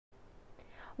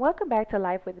Welcome back to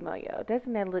Life with Moyo.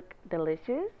 Doesn't that look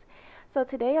delicious? So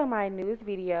today on my news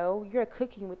video, you're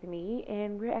cooking with me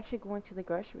and we're actually going to the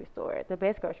grocery store, the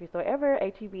best grocery store ever,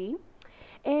 HEB.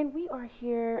 And we are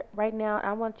here right now.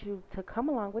 I want you to come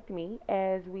along with me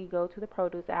as we go to the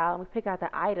produce aisle and we pick out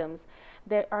the items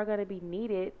that are going to be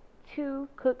needed to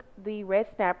cook the red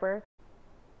snapper.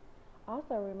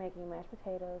 Also, we're making mashed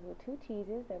potatoes with two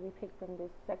cheeses that we picked from this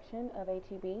section of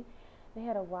HEB. They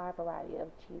had a wide variety of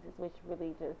cheeses, which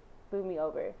really just threw me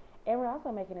over. And we're also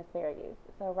making asparagus.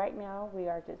 So right now we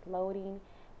are just loading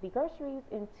the groceries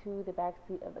into the back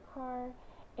seat of the car.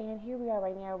 And here we are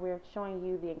right now. We're showing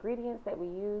you the ingredients that we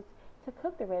use to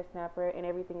cook the red snapper and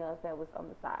everything else that was on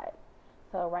the side.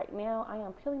 So right now I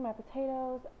am peeling my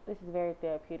potatoes. This is very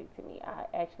therapeutic to me. I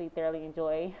actually thoroughly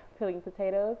enjoy peeling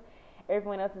potatoes.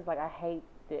 Everyone else is like, I hate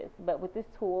this. But with this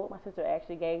tool my sister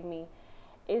actually gave me,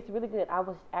 it's really good. I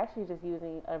was actually just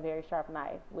using a very sharp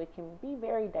knife, which can be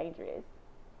very dangerous.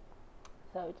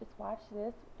 So just watch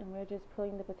this, and we're just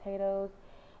peeling the potatoes.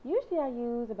 Usually I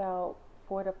use about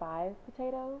 4 to 5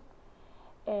 potatoes,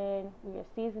 and we are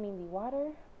seasoning the water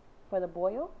for the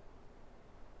boil.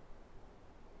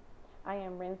 I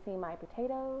am rinsing my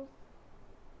potatoes.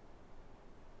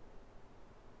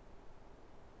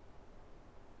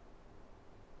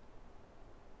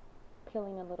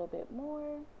 Peeling a little bit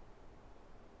more.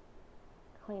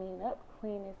 Cleaning up.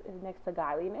 Cleanliness is next to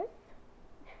godliness.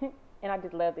 And I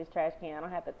just love this trash can. I don't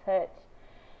have to touch.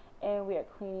 And we are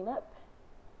cleaning up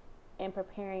and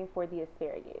preparing for the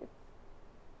asparagus.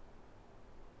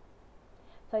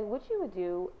 So what you would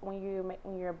do when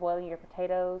you're boiling your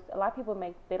potatoes, a lot of people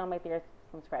don't make theirs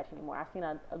from scratch anymore. I've seen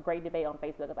a great debate on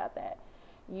Facebook about that.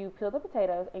 You peel the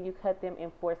potatoes and you cut them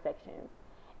in 4 sections.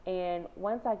 And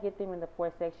once I get them in the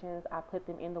 4 sections, I put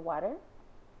them in the water,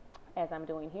 as I'm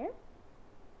doing here.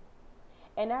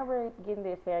 And now we're getting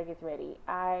the asparagus ready.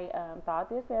 I thawed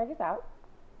the asparagus out,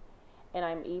 and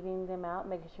I'm evening them out,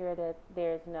 making sure that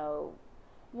there's no,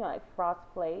 like frost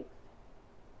flakes.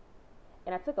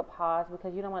 And I took a pause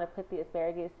because you don't want to put the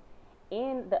asparagus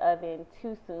in the oven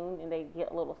too soon, and they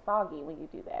get a little soggy when you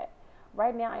do that.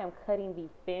 Right now I am cutting the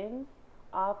fins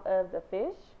off of the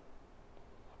fish.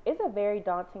 It's a very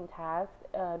daunting task.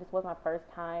 This was my first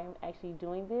time actually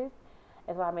doing this.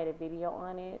 That's why I made a video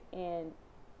on it. And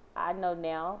I know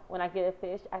now when I get a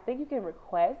fish, I think you can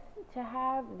request to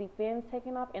have the fins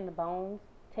taken off and the bones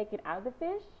taken out of the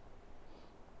fish.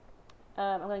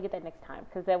 I'm going to get that next time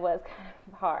because that was kind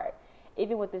of hard,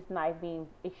 even with this knife being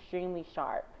extremely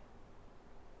sharp.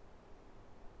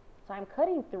 So I'm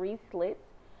cutting 3 slits,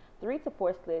 3 to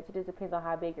 4 slits. It just depends on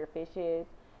how big your fish is.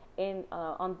 And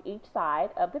on each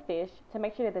side of the fish to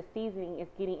make sure that the seasoning is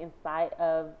getting inside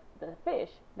of the fish.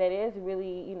 That is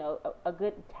really, a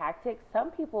good tactic.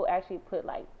 Some people actually put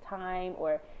like thyme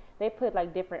or they put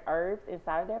like different herbs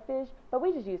inside of their fish, but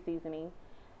we just use seasoning.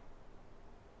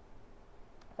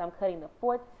 So I'm cutting the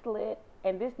 4th slit,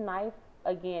 and this knife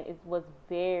again was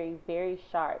very, very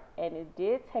sharp, and it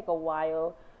did take a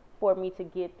while for me to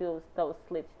get those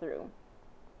slits through.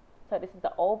 So this is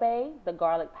the Old Bay, the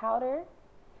garlic powder,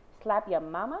 Slap Your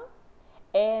Mama,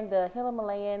 and the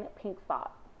Himalayan pink salt.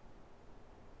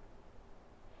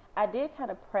 I did kind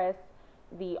of press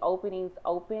the openings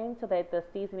open so that the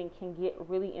seasoning can get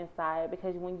really inside,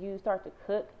 because when you start to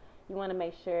cook, you want to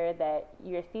make sure that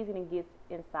your seasoning gets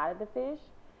inside of the fish.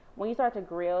 When you start to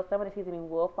grill, some of the seasoning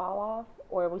will fall off,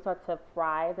 or when you start to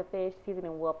fry the fish,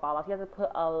 seasoning will fall off. You have to put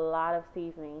a lot of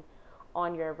seasoning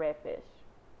on your red fish.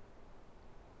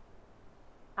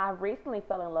 I recently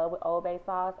fell in love with Old Bay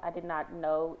sauce. I did not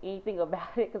know anything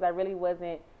about it because I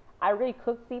really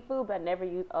cooked seafood, but I never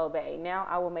used Old Bay. Now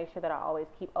I will make sure that I always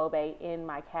keep Old Bay in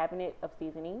my cabinet of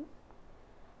seasonings.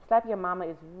 Slap Your Mama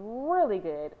is really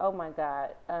good. Oh my God.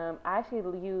 I actually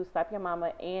use Slap Your Mama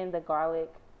and the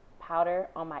garlic powder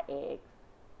on my eggs.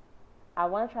 I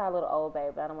want to try a little Old Bay,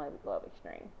 but I don't want to go up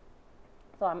extreme.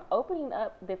 So I'm opening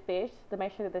up the fish to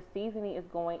make sure that the seasoning is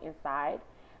going inside.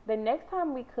 The next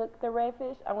time we cook the red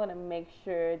fish, I'm going to make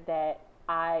sure that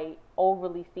I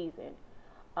overly season.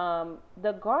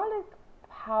 The garlic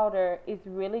powder is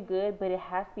really good, but it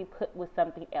has to be put with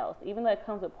something else. Even though it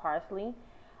comes with parsley,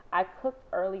 I cooked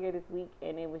earlier this week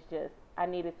and it was just, I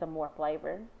needed some more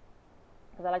flavor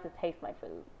because I like to taste my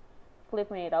food.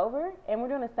 Flipping it over, and we're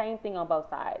doing the same thing on both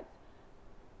sides.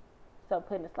 So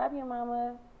putting the Slap Your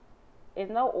Mama, there's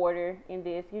no order in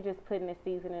this. You're just putting the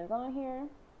seasonings on here.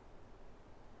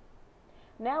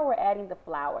 Now we're adding the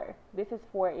flour. This is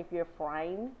for if you're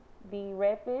frying the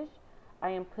red fish. I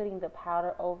am putting the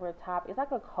powder over top. It's like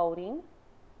a coating.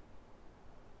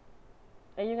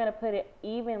 And you're going to put it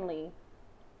evenly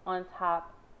on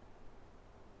top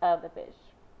of the fish.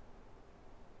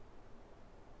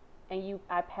 and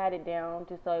I pat it down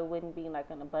just so it wouldn't be like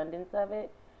an abundance of it.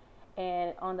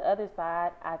 And on the other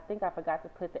side, I think I forgot to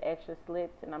put the extra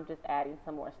slits, and I'm just adding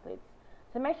some more slits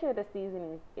to make sure the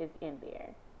seasoning is in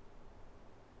there.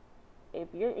 If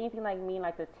you're anything like me,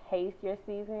 like to taste your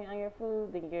seasoning on your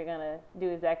food, then you're gonna do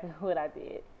exactly what I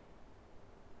did.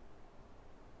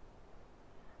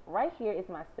 Right here is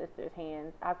my sister's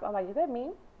hands. I'm like, is that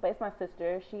me? But it's my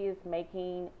sister. She is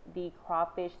making the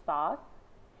crawfish sauce.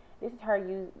 This is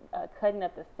her cutting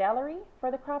up the celery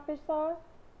for the crawfish sauce.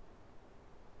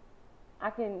 I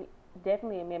can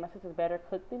definitely admit my sister's better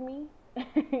cook than me,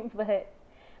 but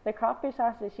the crawfish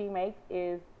sauce that she makes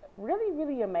is really,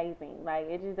 really amazing. Like,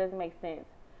 it just doesn't make sense.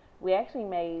 We actually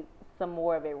made some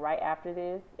more of it right after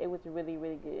this. It was really,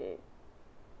 really good.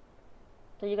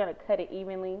 So you're gonna cut it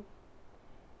evenly.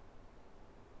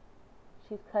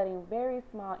 She's cutting very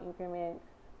small increments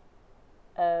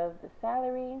of the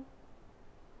celery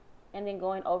and then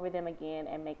going over them again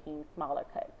and making smaller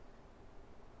cuts.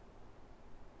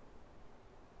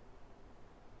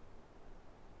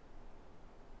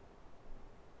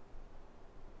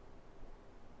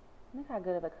 Look how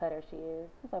good of a cutter she is.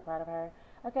 I'm so proud of her.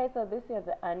 Okay, so this is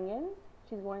the onions.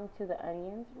 She's going to the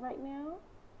onions right now.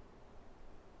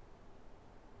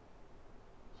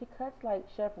 She cuts like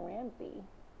Chef Ramsay.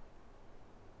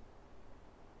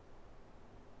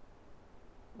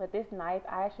 But this knife,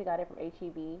 I actually got it from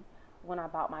HEB when I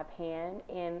bought my pan,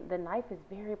 and the knife is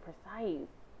very precise.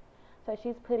 So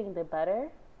she's putting the butter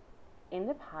in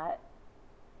the pot,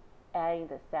 adding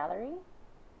the celery,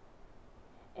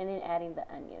 and then adding the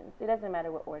onions. It doesn't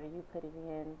matter what order you put it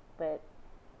in, but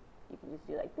you can just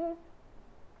do like this.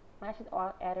 Now she's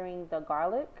adding the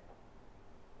garlic,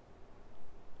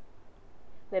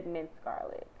 the minced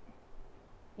garlic.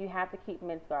 You have to keep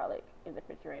minced garlic in the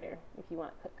refrigerator if you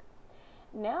want to cook.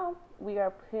 Now we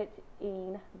are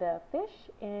putting the fish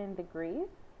in the grease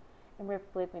and we're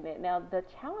flipping it. Now the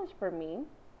challenge for me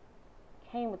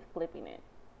came with flipping it.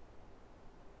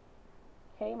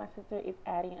 Okay, my sister is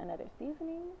adding another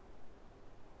seasoning,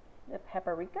 the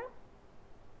paprika.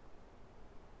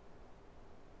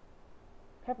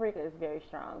 Paprika is very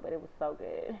strong, but it was so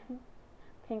good.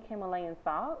 Pink Himalayan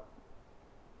salt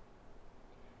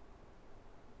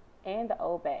and the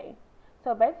Old Bay.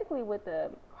 So basically with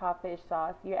the crawfish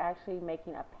sauce, you're actually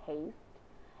making a paste,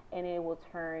 and it will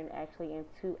turn actually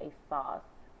into a sauce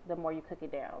the more you cook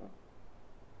it down.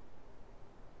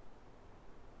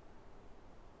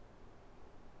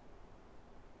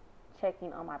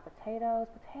 Checking on my potatoes.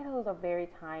 Potatoes are very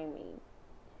timey.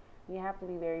 You have to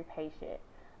be very patient.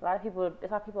 That's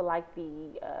why people like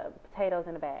the potatoes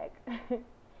in a bag.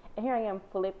 And here I am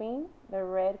flipping the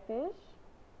red fish.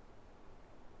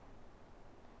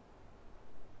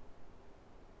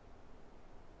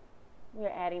 We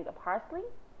are adding the parsley.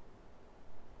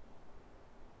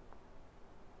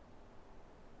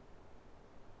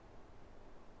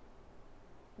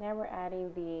 Now we're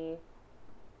adding the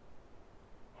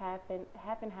half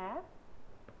and half.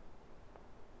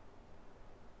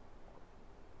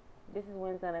 This is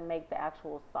when it's going to make the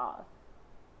actual sauce.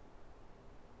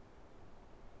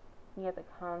 You have to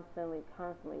constantly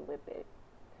whip it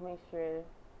to make sure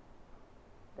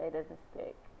that it doesn't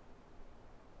stick.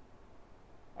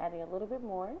 Adding a little bit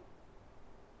more.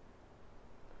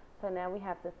 So now we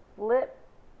have to flip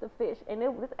the fish, and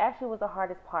this actually was the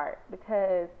hardest part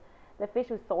because the fish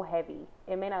was so heavy.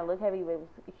 It may not look heavy, but it was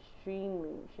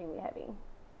extremely heavy.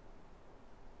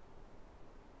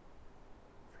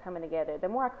 It's coming together. The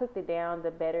more I cooked it down, the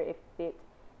better it fit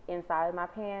inside of my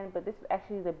pan. But this is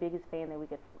actually the biggest pan that we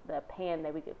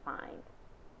could find.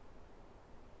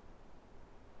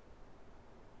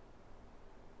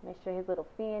 Make sure his little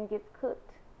fin gets cooked.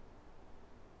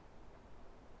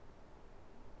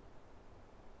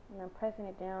 And I'm pressing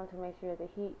it down to make sure the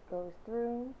heat goes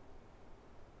through.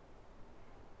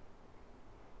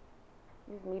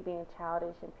 This is me being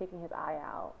childish and picking his eye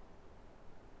out.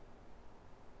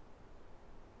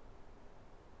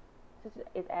 This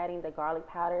is adding the garlic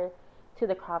powder to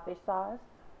the crawfish sauce.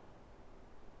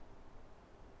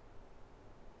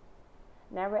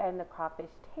 Now we're adding the crawfish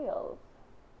tails.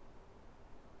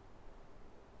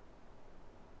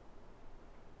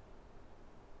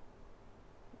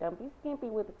 Don't be skimpy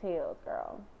with the tails,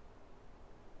 girl.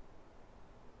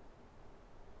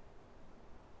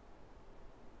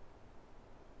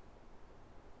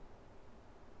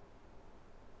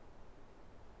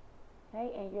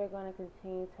 Okay, and you're going to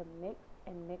continue to mix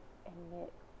and mix and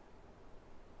mix.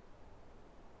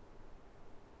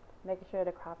 Making sure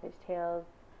the crawfish tails,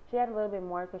 she had a little bit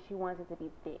more because she wants it to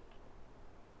be thick.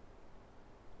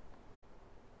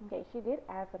 Okay, she did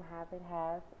add some half and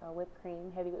half whipped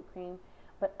cream, heavy whipped cream.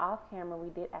 But off camera, we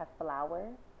did add flour,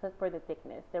 cook for the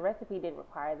thickness. The recipe didn't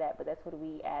require that, but that's what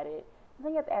we added. So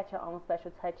you have to add your own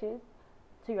special touches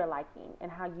to your liking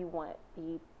and how you want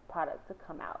the product to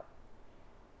come out.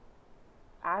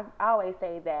 I always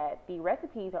say that the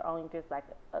recipes are only just like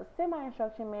a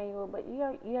semi-instruction manual, but you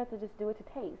have to just do it to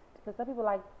taste, because some people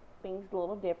like things a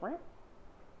little different.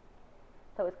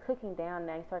 So it's cooking down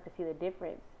now. You start to see the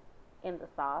difference in the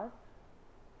sauce.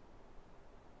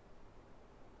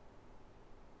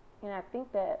 And I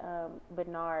think that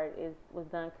Bernard was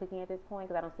done cooking at this point,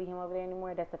 because I don't see him over there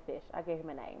anymore. That's the fish. I gave him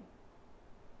a name.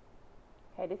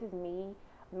 Okay, this is me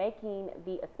making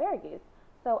the asparagus.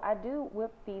 So I do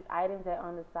whip these items that are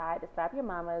on the side, the slap your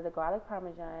mama, the garlic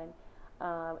parmesan,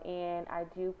 and I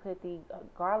do put the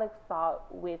garlic salt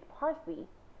with parsley.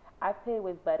 I put it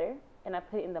with butter, and I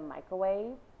put it in the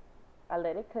microwave. I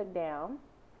let it cook down,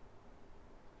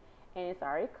 and it's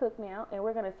already cooked now, and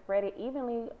we're going to spread it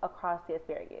evenly across the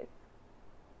asparagus.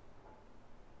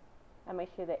 I make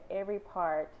sure that every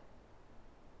part,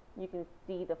 you can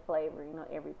see the flavoring on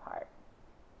every part.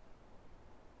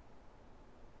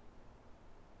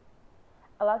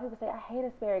 A lot of people say, I hate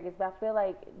asparagus, but I feel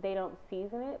like they don't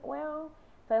season it well,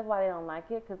 so that's why they don't like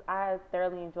it, because I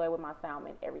thoroughly enjoy it with my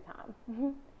salmon every time.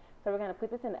 So we're going to put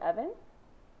this in the oven.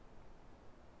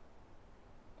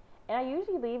 And I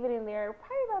usually leave it in there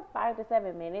probably about 5 to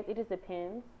 7 minutes. It just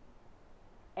depends.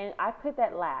 And I put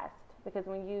that last, because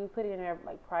when you put it in there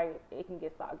like prior, it can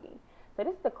get soggy. So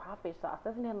this is the crawfish sauce.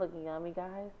 Doesn't that look yummy,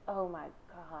 guys? Oh my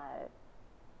God.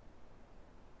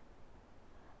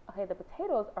 Okay, the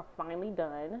potatoes are finally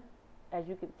done. As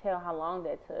you can tell how long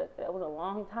that took. That was a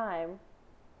long time.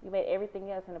 You made everything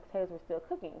else and the potatoes were still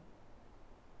cooking.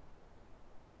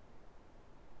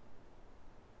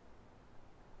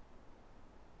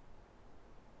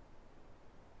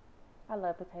 I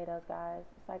love potatoes, guys.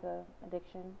 It's like an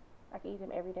addiction. I can eat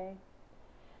them every day.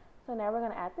 So now we're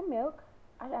going to add the milk.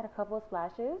 I add a couple of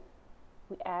splashes.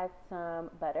 We add some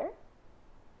butter.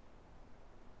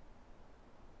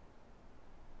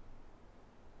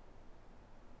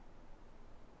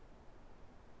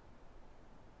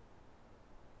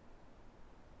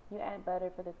 You add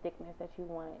butter for the thickness that you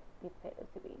want the potatoes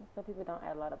to be. Some people don't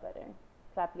add a lot of butter.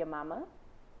 Slap your mama.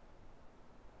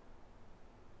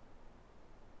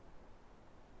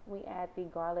 We add the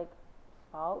garlic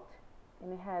salt,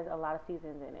 and it has a lot of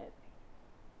seasonings in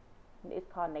it.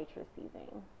 It's called nature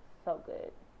seasoning. So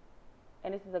good.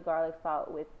 And this is a garlic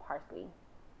salt with parsley.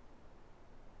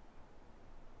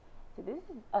 So this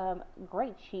is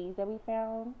great cheese that we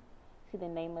found. See the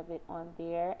name of it on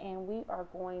there, and we are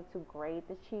going to grate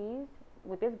the cheese.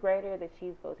 With this grater, the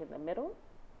cheese goes in the middle.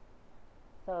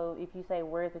 So if you say,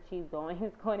 where's the cheese going,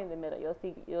 it's going in the middle. You'll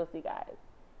see, guys.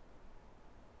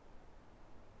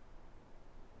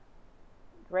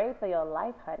 Grate for your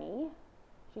life, honey.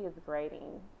 She is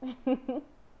grating.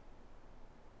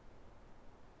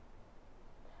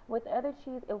 With the other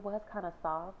cheese, it was kind of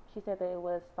soft. She said that it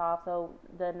was soft, so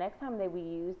the next time that we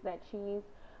use that cheese,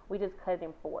 we just cut it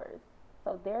in fours.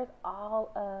 So there's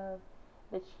all of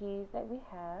the cheese that we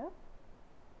have.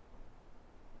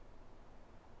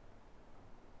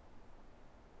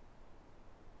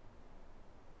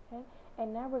 Okay,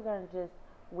 and now we're going to just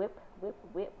whip, whip,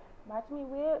 whip. Watch me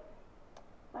whip.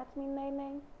 Watch me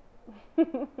nay-nay.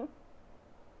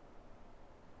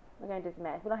 We're going to just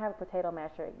mash. We don't have a potato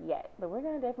masher yet, but we're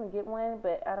going to definitely get one,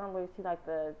 but I don't really see like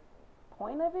the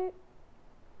point of it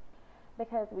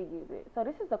because we use it. So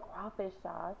this is the crawfish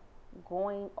sauce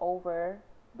going over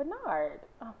Bernard.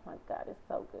 Oh my God, it's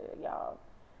so good, y'all.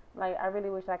 Like, I really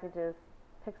wish I could just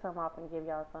pick some off and give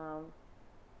y'all some.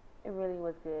 It really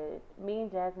was good. Me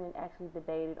and Jasmine actually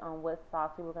debated on what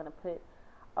sauce we were going to put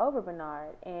over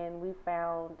Bernard, and we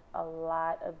found a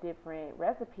lot of different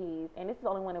recipes, and this is the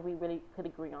only one that we really could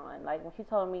agree on. Like, when she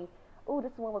told me, oh,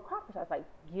 this is one with crawfish, I was like,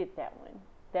 get that one.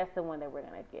 That's the one that we're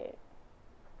going to get.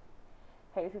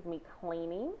 Okay, this is me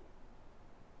cleaning.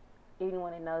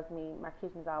 Anyone that knows me, my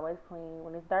kitchen's always clean.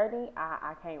 When it's dirty,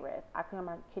 I can't rest. I clean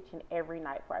my kitchen every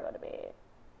night before I go to bed.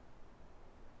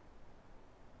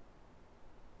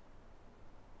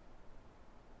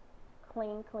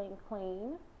 Clean, clean,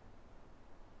 clean.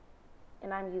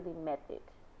 And I'm using Method.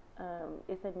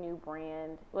 It's a new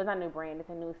brand. Well, it's not a new brand. It's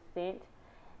a new scent.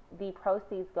 The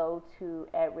proceeds go to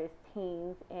at-risk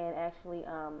teens, and actually,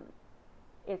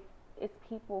 it's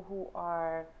people who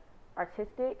are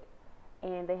artistic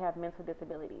and they have mental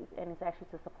disabilities, and it's actually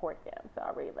to support them. So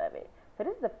I really love it. So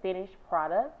this is a finished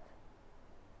product.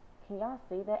 Can y'all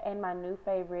see that? And my new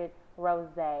favorite,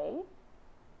 rosé.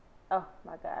 Oh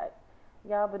my God,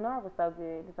 y'all, Bernard was so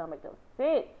good. This don't make no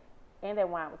sense. And that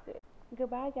wine was good.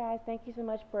 Goodbye, guys. Thank you so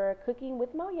much for cooking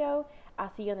with Moyo.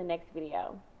 I'll see you in the next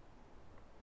video.